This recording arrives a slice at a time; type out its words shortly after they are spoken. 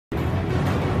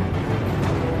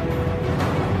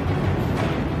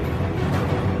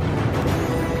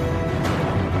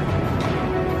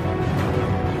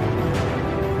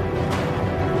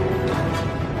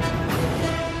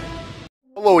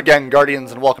again,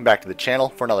 Guardians, and welcome back to the channel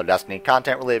for another Destiny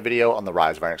content-related video on the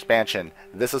Rise of Iron expansion.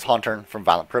 This is Hunter from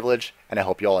Violent Privilege, and I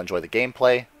hope you all enjoy the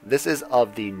gameplay. This is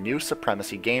of the new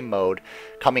Supremacy game mode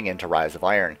coming into Rise of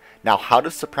Iron. Now, how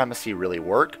does Supremacy really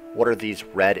work? What are these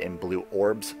red and blue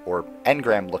orbs, or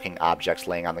engram-looking objects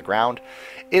laying on the ground?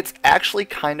 It's actually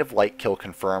kind of like Kill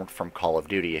Confirmed from Call of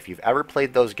Duty. If you've ever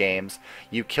played those games,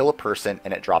 you kill a person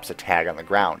and it drops a tag on the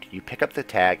ground. You pick up the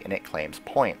tag and it claims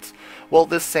points. Well,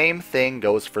 the same thing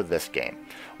goes for this game.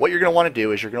 What you're going to want to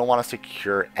do is you're going to want to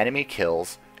secure enemy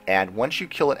kills, and once you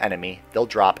kill an enemy, they'll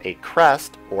drop a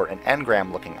crest or an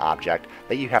engram looking object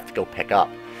that you have to go pick up.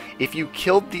 If you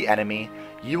killed the enemy,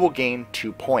 you will gain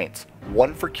 2 points,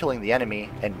 one for killing the enemy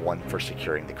and one for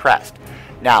securing the crest.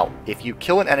 Now, if you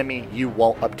kill an enemy, you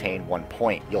won't obtain 1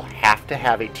 point. You'll have to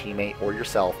have a teammate or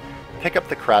yourself pick up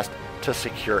the crest to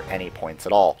secure any points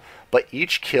at all. But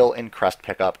each kill and crest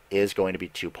pickup is going to be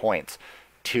 2 points.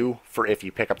 2 for if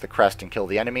you pick up the crest and kill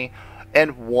the enemy,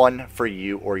 and 1 for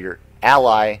you or your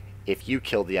ally if you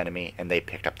killed the enemy and they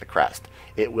picked up the crest.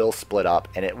 It will split up,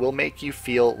 and it will make you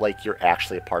feel like you're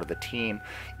actually a part of the team.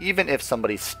 Even if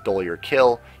somebody stole your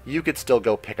kill, you could still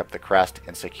go pick up the crest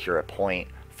and secure a point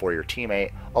for your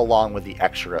teammate, along with the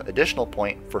extra additional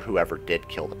point for whoever did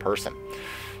kill the person.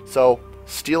 So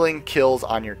stealing kills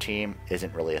on your team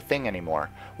isn't really a thing anymore.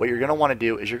 What you're going to want to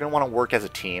do is you're going to want to work as a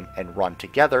team and run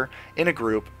together in a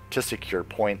group to secure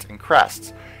points and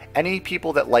crests. Any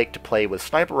people that like to play with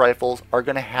sniper rifles are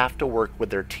going to have to work with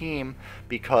their team,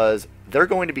 because they're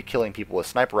going to be killing people with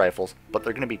sniper rifles, but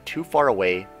they're going to be too far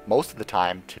away most of the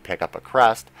time to pick up a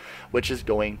crest, which is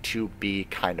going to be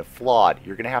kind of flawed.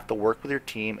 You're going to have to work with your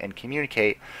team and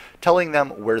communicate, telling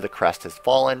them where the crest has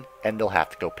fallen, and they'll have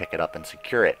to go pick it up and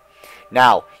secure it.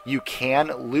 Now, you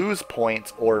can lose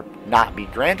points or not be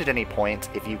granted any points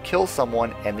if you kill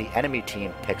someone and the enemy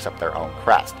team picks up their own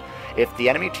crest. If the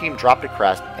enemy team dropped a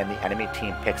crest and the enemy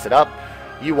team picks it up,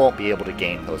 you won't be able to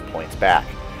gain those points back.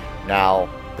 Now,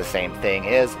 the same thing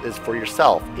is for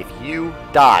yourself. If you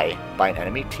die by an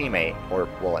enemy teammate, or,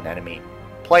 well, an enemy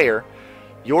player,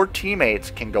 your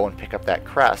teammates can go and pick up that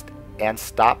crest and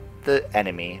stop the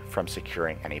enemy from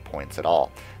securing any points at all.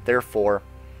 Therefore,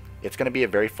 it's going to be a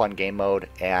very fun game mode,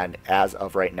 and as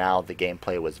of right now, the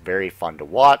gameplay was very fun to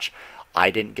watch. I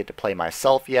didn't get to play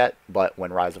myself yet, but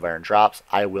when Rise of Iron drops,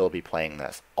 I will be playing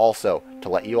this. Also, to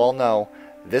let you all know,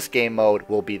 this game mode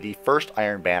will be the first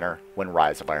Iron Banner when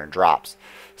Rise of Iron drops.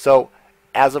 So,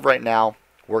 as of right now,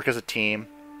 work as a team,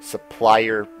 supply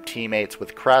your teammates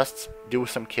with crests, do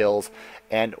some kills,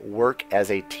 and work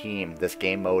as a team. This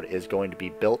game mode is going to be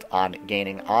built on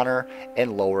gaining honor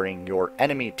and lowering your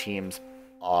enemy team's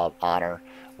honor,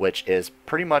 which is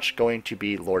pretty much going to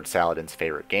be Lord Saladin's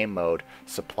favorite game mode,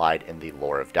 supplied in the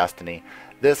lore of Destiny.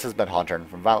 This has been Hunter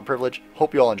from Violent Privilege.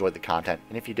 Hope you all enjoyed the content,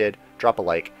 and if you did, drop a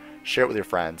like, share it with your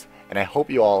friends, and I hope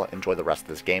you all enjoy the rest of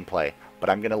this gameplay. But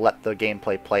I'm going to let the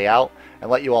gameplay play out and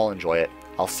let you all enjoy it.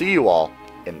 I'll see you all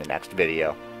in the next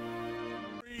video.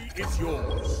 It's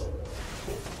yours.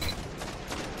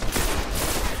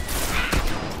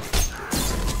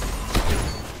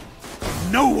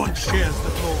 No one shares the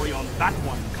glory on that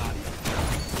one, Guardian.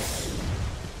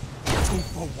 2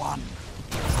 for 1.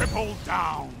 Triple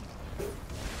down.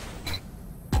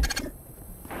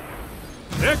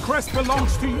 Their crest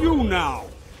belongs to you now.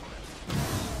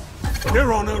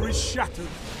 Their honor is shattered.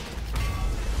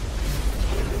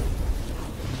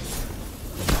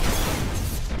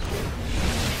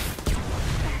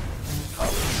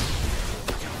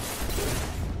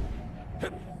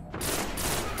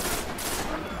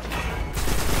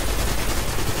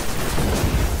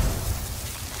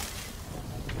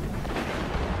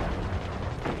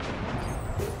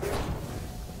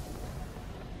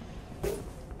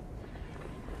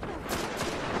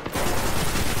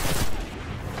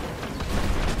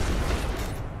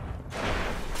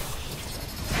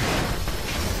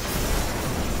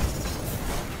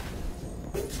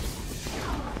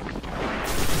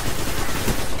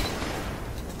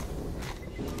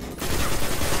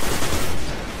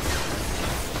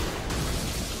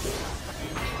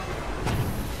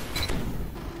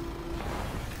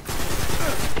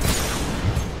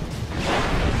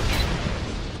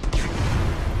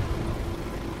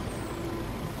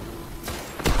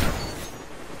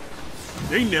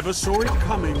 They never saw it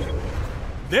coming.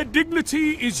 Their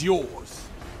dignity is yours.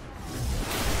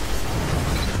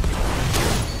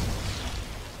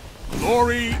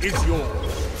 Glory is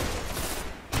yours.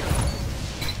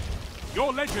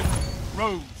 Your legend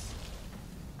grows.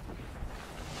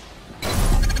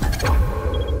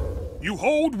 You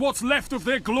hold what's left of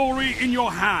their glory in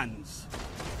your hands.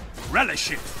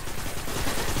 Relish it.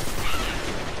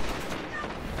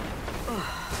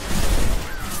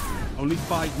 Only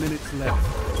 5 minutes left.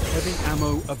 Heavy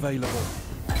ammo available.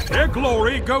 Their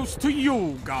glory goes to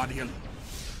you, Guardian.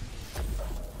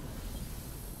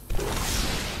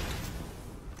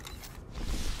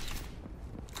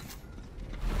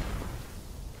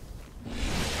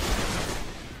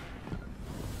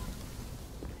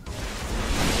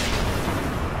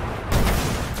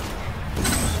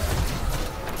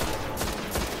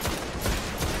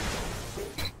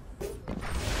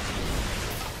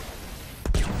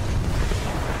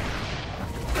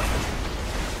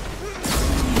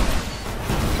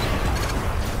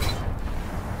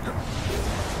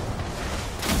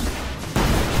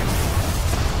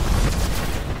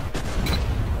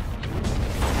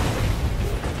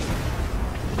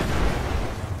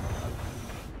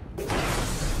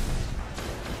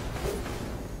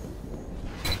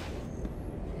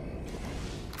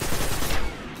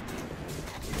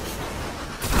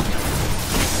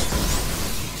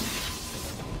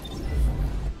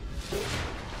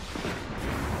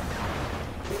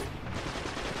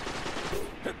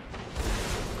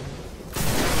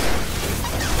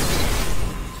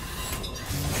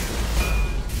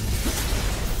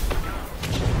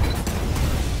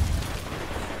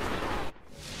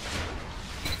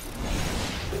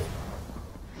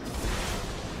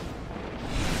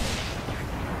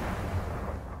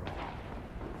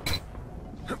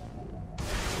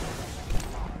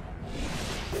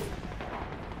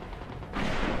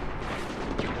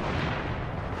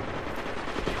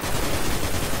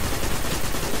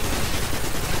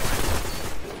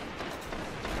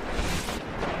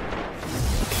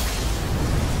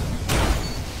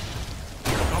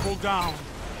 Down.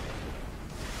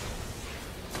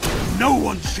 No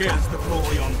one shares the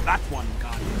glory on that one,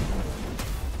 Guardian.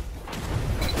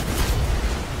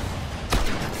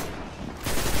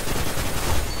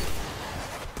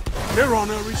 Their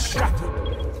honor is shattered.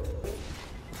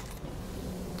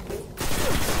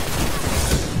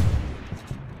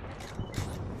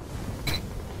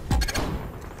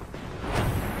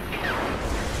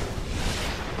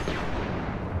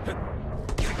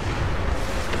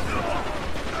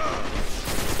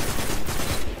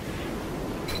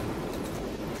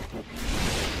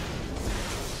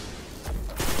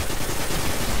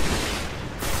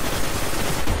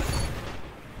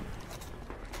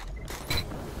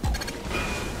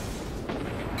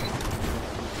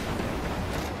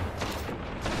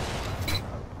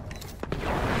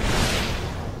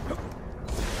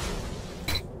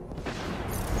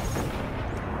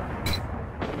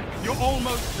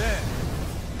 Almost there.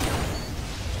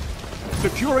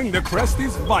 Securing the crest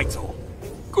is vital.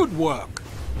 Good work.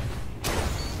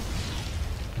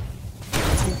 2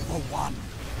 for 1.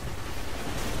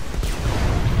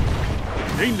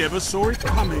 They never saw it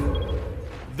coming.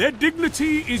 Their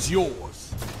dignity is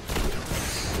yours.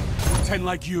 10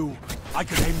 like you, I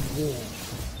could end war.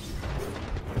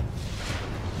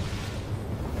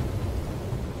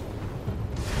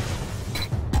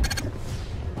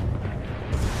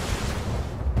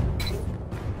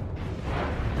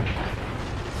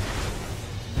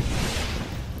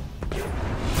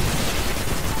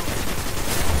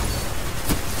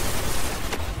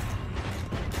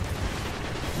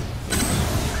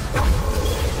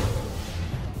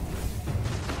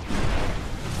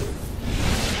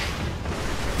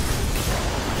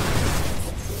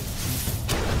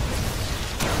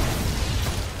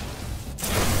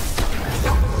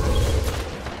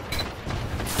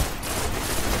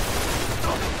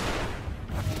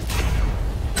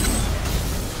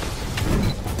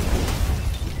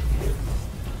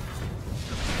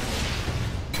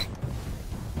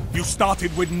 You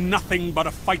started with nothing but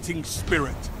a fighting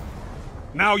spirit.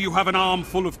 Now you have an arm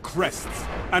full of crests,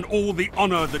 and all the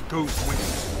honor that goes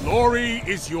with it. Glory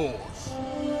is yours.